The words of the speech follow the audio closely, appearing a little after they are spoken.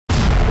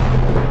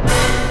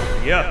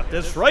Yeah,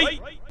 that's right.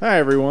 Hi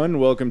everyone,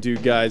 welcome to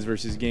Guys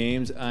vs.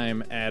 Games.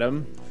 I'm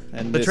Adam,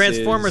 and The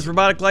Transformers,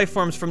 robotic life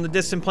forms from the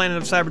distant planet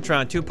of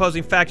Cybertron. Two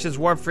opposing factions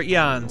war for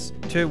eons.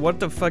 What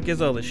the fuck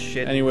is all this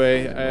shit?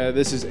 Anyway,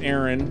 this is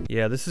Aaron.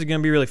 Yeah, this is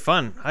gonna be really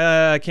fun.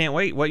 I can't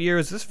wait. What year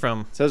is this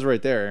from? It says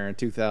right there, Aaron,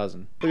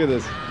 2000. Look at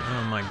this.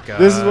 Oh my god.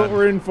 This is what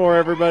we're in for,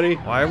 everybody.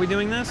 Why are we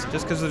doing this?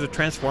 Just because there's a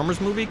Transformers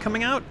movie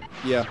coming out?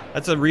 Yeah.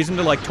 That's a reason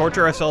to like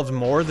torture ourselves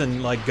more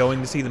than like going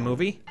to see the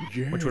movie?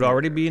 Yes. Which would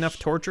already be enough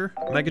torture?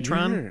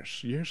 Megatron?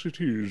 Yes it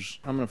is.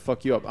 I'm gonna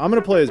fuck you up. I'm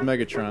gonna play as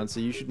Megatron, so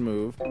you should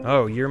move.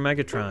 Oh, you're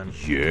Megatron.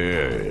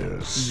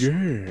 Yes.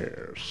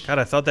 Yes. God,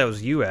 I thought that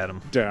was you, Adam.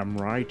 Damn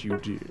right you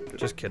did.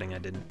 Just kidding, I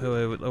didn't.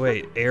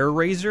 Wait, Air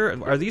Razor?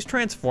 Are these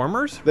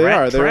Transformers? They Rat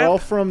are. They're Trap? all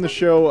from the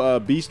show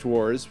Beast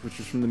Wars, which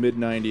was from the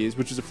mid-90s,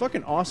 which is a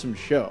fucking awesome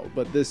show,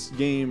 but this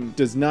game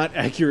does not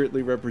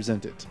accurately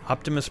represent it.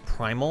 Optimus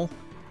Primal?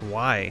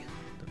 Why?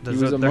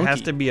 was a There has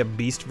monkey. to be a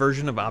beast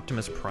version of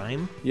Optimus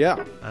Prime?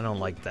 Yeah. I don't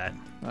like that.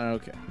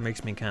 Okay. It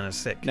makes me kind of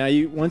sick. Now,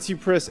 once you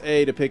press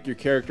A to pick your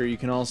character, you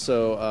can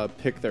also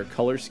pick their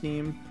color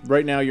scheme.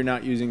 Right now, you're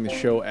not using the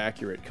show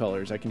accurate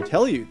colors. I can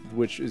tell you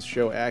which is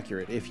show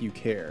accurate if you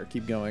care.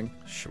 Keep going.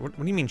 What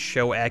do you mean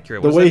show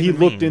accurate? The What does way that he even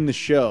looked mean? in the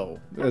show,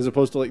 as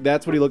opposed to like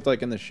that's what he looked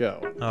like in the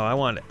show. Oh, I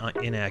want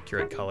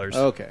inaccurate colors.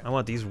 Okay. I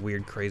want these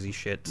weird, crazy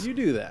shits. You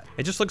do that.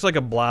 It just looks like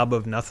a blob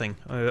of nothing.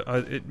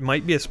 It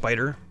might be a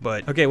spider,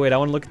 but... Okay, wait, I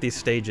want to look at these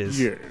stages.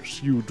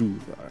 Yes, you do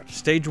that.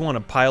 Stage 1,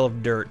 a pile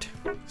of dirt.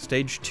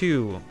 Stage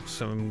 2,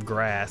 some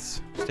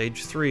grass.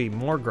 Stage 3,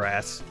 more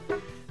grass.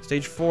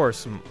 Stage 4,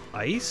 some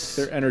ice?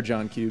 They're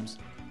Energon cubes.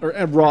 Or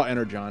raw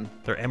Energon.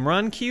 They're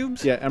Emron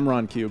cubes? Yeah,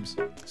 Emron cubes.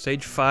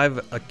 Stage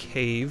 5, a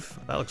cave.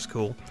 That looks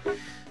cool.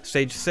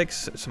 Stage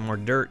 6, some more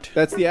dirt.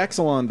 That's the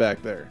Axelon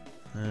back there.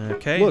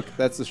 Okay. Look,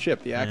 that's the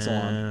ship, the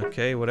Axelon.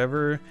 Okay,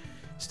 whatever.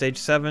 Stage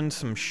 7,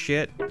 some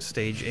shit.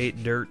 Stage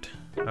 8, dirt.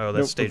 Oh,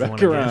 that's Nope, stage we're 1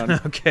 back again.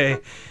 around. Okay.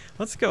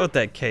 Let's go with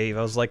that cave.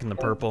 I was liking the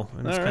purple. It's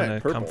All right, kind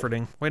of purple.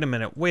 comforting. Wait a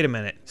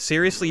minute.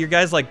 Seriously, your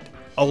guy's like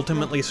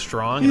ultimately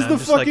strong? He's and I'm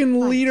the just fucking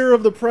like, leader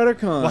of the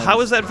Predacons. well,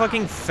 how is that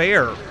fucking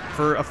fair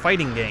for a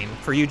fighting game?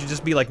 For you to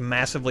just be like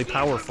massively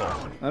powerful?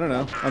 I don't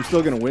know. I'm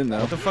still gonna win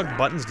though. What the fuck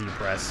buttons do you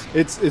press?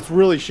 It's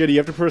really shitty. You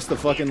have to press the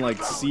fucking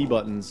like C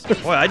buttons.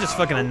 Boy, I just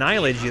fucking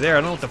annihilated you there.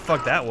 I don't know what the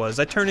fuck that was.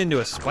 I turned into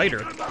a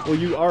spider. Well,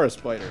 you are a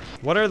spider.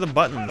 What are the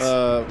buttons?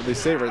 They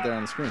say it right there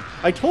on the screen.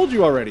 I told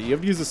you already. You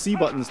have to use the C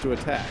buttons to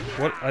attack.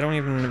 What? I don't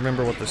even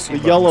remember what the C The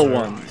buttons yellow are.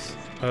 ones.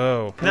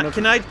 Oh.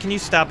 Can you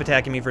stop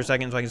attacking me for a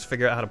second so I can just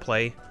figure out how to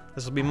play?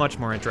 This will be much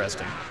more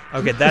interesting.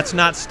 Okay, that's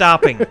not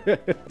stopping.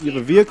 You have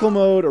a vehicle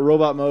mode, a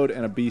robot mode,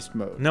 and a beast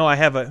mode. No, I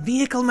have a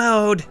vehicle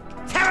mode.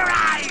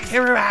 Terrorize!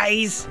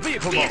 Terrorize.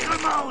 Vehicle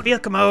mode!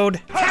 Vehicle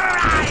mode.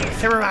 Terrorize!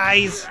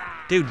 Terrorize.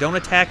 Dude, don't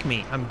attack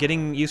me. I'm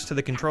getting used to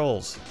the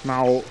controls.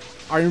 Now,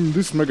 I am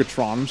this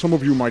Megatron. Some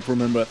of you might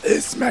remember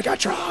this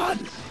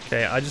Megatron.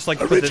 Okay, I just like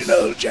to put this...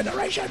 Original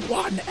Generation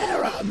 1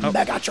 era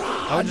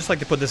Megatron. I would just like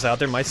to put this out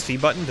there. My C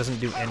button doesn't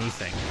do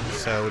anything.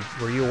 So,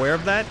 were you aware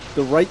of that?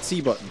 The right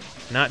C button.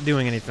 Not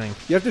doing anything.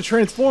 You have to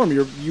transform.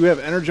 You have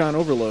Energon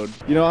overload.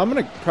 You know, I'm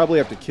gonna probably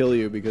have to kill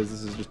you because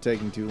this is just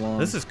taking too long.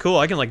 This is cool.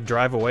 I can like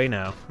drive away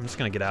now. I'm just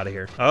gonna get out of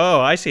here. Oh,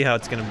 I see how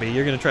it's gonna be.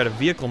 You're gonna try to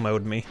vehicle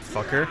mode me,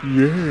 fucker.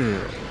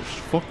 Yes,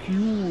 fuck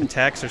you.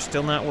 Attacks are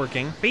still not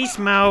working. Beast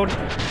mode.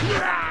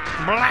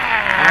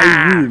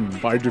 I win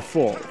by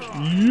default.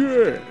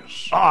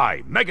 Yes.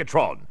 I,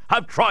 Megatron,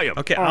 have triumphed.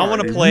 Okay, I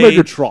want to I, play.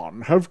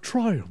 Megatron have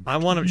triumphed. I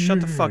want to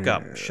shut the fuck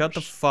up. Shut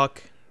the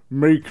fuck.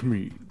 Make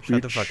me.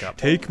 Shut the bitch. fuck up.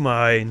 Take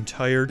my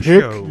entire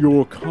Pick chode.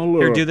 your color.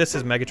 Here, do this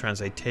as Megatron.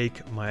 Say,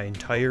 take my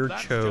entire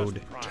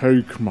chode.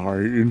 Take my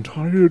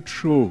entire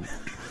chode.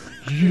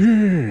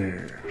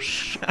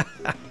 Yes.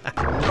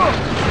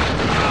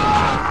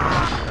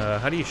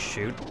 How do you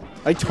shoot?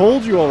 I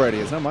told you already.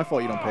 It's not my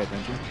fault you don't pay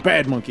attention.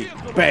 Bad monkey.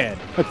 Bad.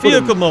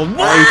 Vehicle mode.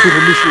 I put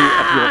a missile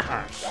up your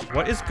ass.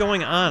 What is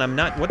going on? I'm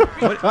not. What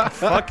the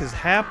fuck is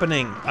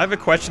happening? I have a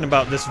question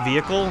about this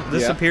vehicle.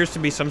 This Yeah. appears to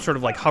be some sort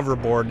of like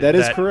hoverboard. That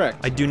is correct.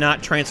 I do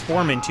not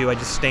transform into. I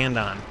just stand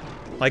on.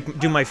 Like,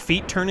 do my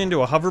feet turn into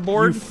a You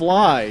hoverboard?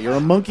 fly. You're a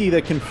monkey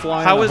that can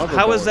fly. How on a is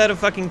hoverboard. that a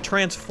fucking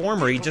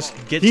transformer? He just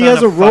gets. He on has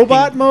a fucking-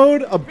 robot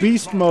mode, a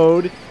beast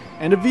mode,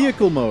 and a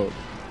vehicle mode.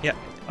 Yeah.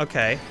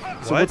 Okay.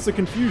 So What? what's the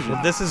confusion?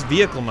 Well, this is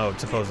vehicle mode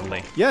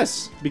supposedly.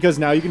 Yes, because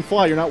now you can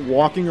fly. You're not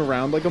walking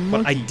around like a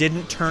monkey. But I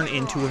didn't turn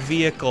into a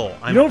vehicle.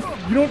 You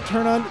don't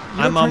turn on.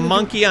 I'm a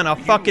monkey on a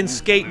fucking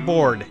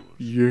skateboard.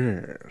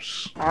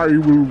 Yes. I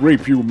will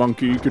rape you,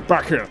 monkey. Get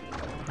back here.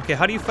 Okay,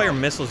 how do you fire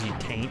missiles, you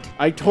taint?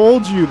 I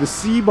told you the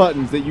C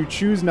buttons that you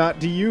choose not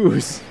to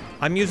use.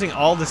 I'm using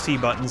all the C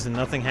buttons and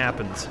nothing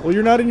happens. Well,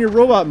 you're not in your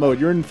robot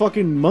mode. You're in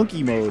fucking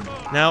monkey mode.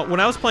 Now,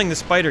 when I was playing the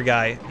spider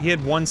guy, he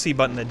had one C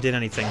button that did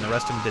anything, the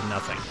rest of them did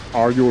nothing.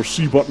 Are your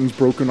C buttons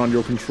broken on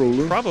your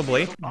controller?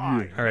 Probably.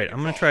 Alright, I'm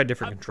gonna try a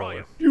different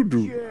controller. You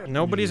do.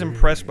 Nobody's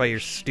impressed by your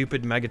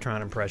stupid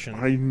Megatron impression.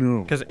 I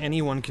know. Because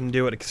anyone can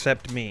do it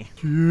except me.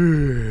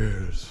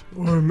 Yes,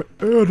 I'm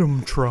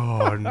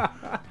Adamtron.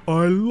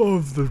 I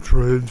love the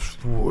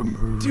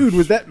Transformers. Dude,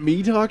 was that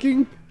me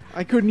talking?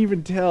 I couldn't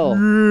even tell.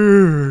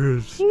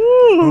 Yes,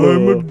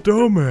 I'm a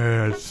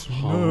dumbass.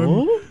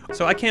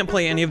 So I can't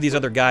play any of these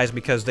other guys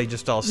because they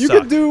just all You suck.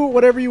 can do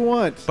whatever you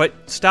want.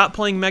 But stop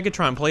playing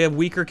Megatron, play a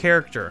weaker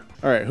character.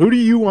 Alright, who do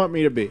you want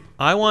me to be?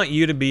 I want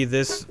you to be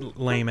this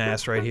lame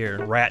ass right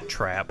here, Rat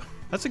Trap.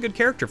 That's a good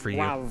character for you.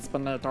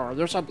 Waspinator.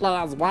 You should play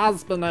as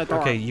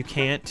Waspinator. Okay, you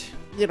can't.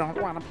 You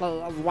don't want to play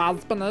as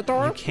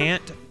Waspinator? You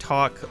can't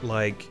talk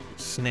like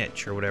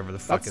Snitch or whatever the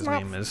fuck his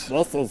name is.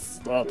 This is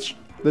Stitch.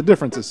 The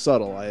difference is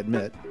subtle, I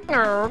admit.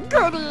 Oh,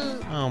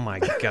 goody. Oh my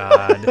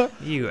god,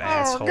 you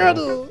asshole.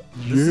 Goody.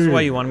 This is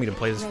why you wanted me to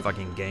play this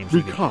fucking game, so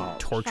you could Because-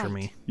 torture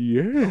me.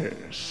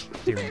 Yes.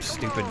 Dude,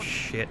 stupid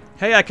shit.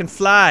 Hey, I can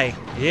fly.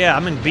 Yeah,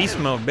 I'm in beast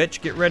mode,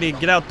 bitch. Get ready.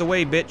 Get out the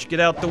way, bitch. Get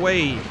out the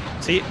way.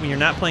 See, when you're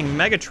not playing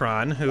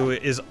Megatron, who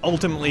is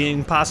ultimately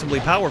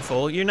impossibly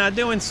powerful, you're not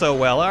doing so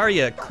well, are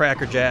you,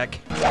 Crackerjack?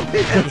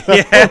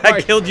 Yeah,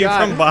 I killed you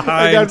from I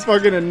behind. got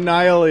fucking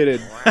annihilated.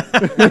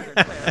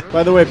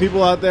 By the way,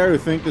 people out there who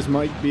think this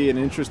might be an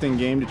interesting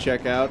game to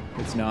check out,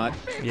 it's not.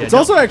 Yeah, it's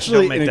also don't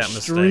actually make an that mistake.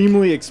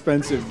 extremely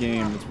expensive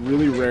game. It's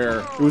really rare.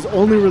 It was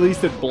only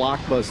released at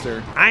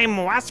Blockbuster. I'm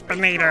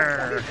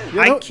Waspinator.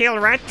 You I know- kill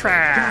Rat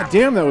Trap. God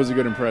damn, that was a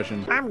good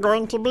impression. I'm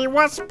going to be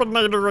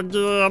Waspinator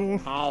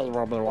again. I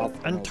will be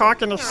Waspinator. And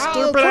talking a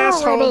stupid too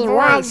asshole will be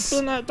voice.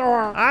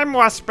 Waspinator. I'm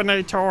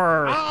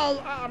Waspinator.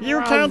 I am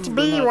You can't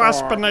be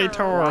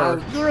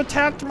Waspinator. You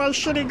attacked my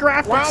shitty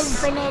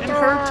graphics and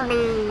hurt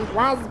me.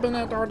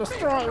 Waspinator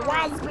destroy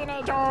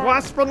Waspinator.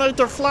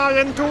 Waspinator fly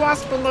into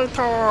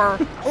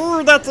Waspinator.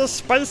 Ooh, that's a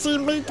spicy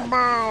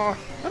meatball.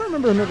 I don't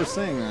remember him ever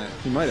saying that.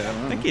 He might have. I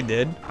don't I think know. he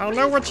did. I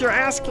know what you're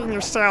asking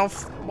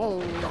yourself.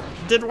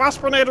 Did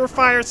Waspinator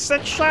fire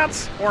 6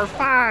 shots or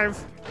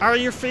 5? Are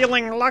you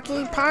feeling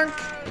lucky, punk?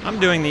 I'm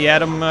doing the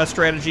Atom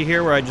strategy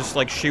here, where I just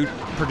like shoot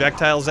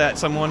projectiles at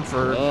someone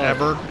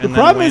forever. The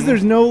problem is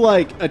there's no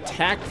like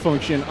attack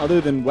function other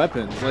than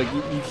weapons. Like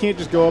you can't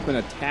just go up and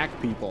attack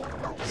people.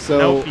 So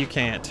Nope, you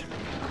can't.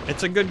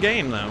 It's a good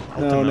game though.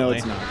 Ultimately. No,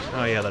 it's not.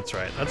 Oh yeah, that's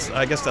right.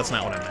 I guess that's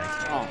not what I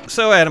meant.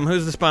 So Adam,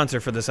 who's the sponsor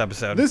for this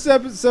episode? this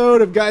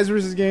episode of Guys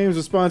vs. Games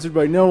was sponsored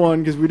by no one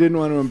because we didn't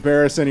want to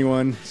embarrass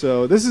anyone.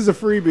 So this is a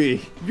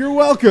freebie. You're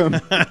welcome.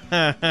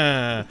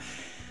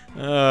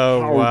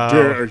 Oh How wow.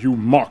 dare you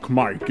mock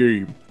my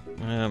game?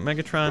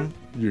 Megatron.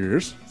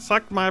 Yes,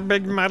 Suck my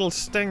big metal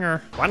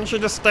stinger. Why don't you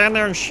just stand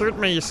there and shoot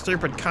me, you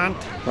stupid cunt?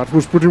 that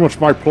was pretty much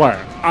my plan.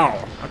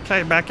 Ow.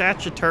 Okay, back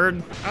at you,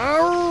 turd.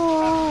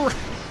 Oh!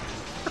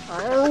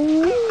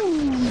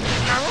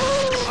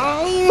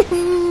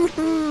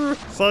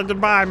 Say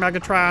goodbye,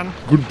 Megatron.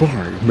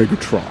 Goodbye,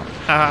 Megatron.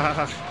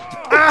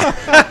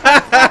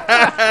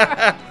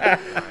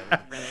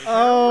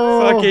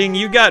 Oh, Fucking,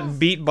 you got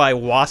beat by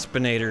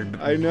Waspinator.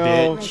 I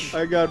know. Bitch.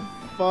 I got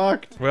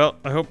fucked. Well,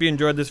 I hope you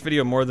enjoyed this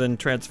video more than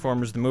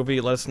Transformers the movie.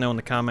 Let us know in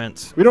the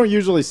comments. We don't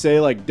usually say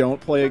like don't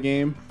play a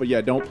game, but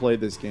yeah, don't play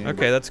this game.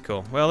 Okay, that's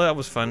cool. Well, that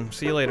was fun.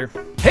 See you later.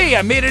 Hey,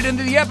 I made it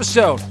into the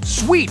episode.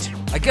 Sweet.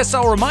 I guess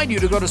I'll remind you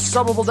to go to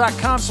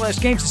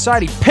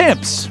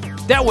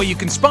subbable.com/GameSocietyPimps. That way you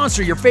can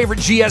sponsor your favorite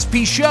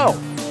GSP show.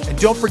 And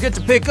don't forget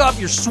to pick up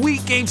your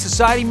sweet Game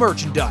Society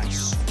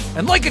merchandise.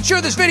 And like and share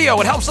this video,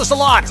 it helps us a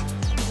lot.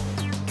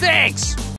 Thanks.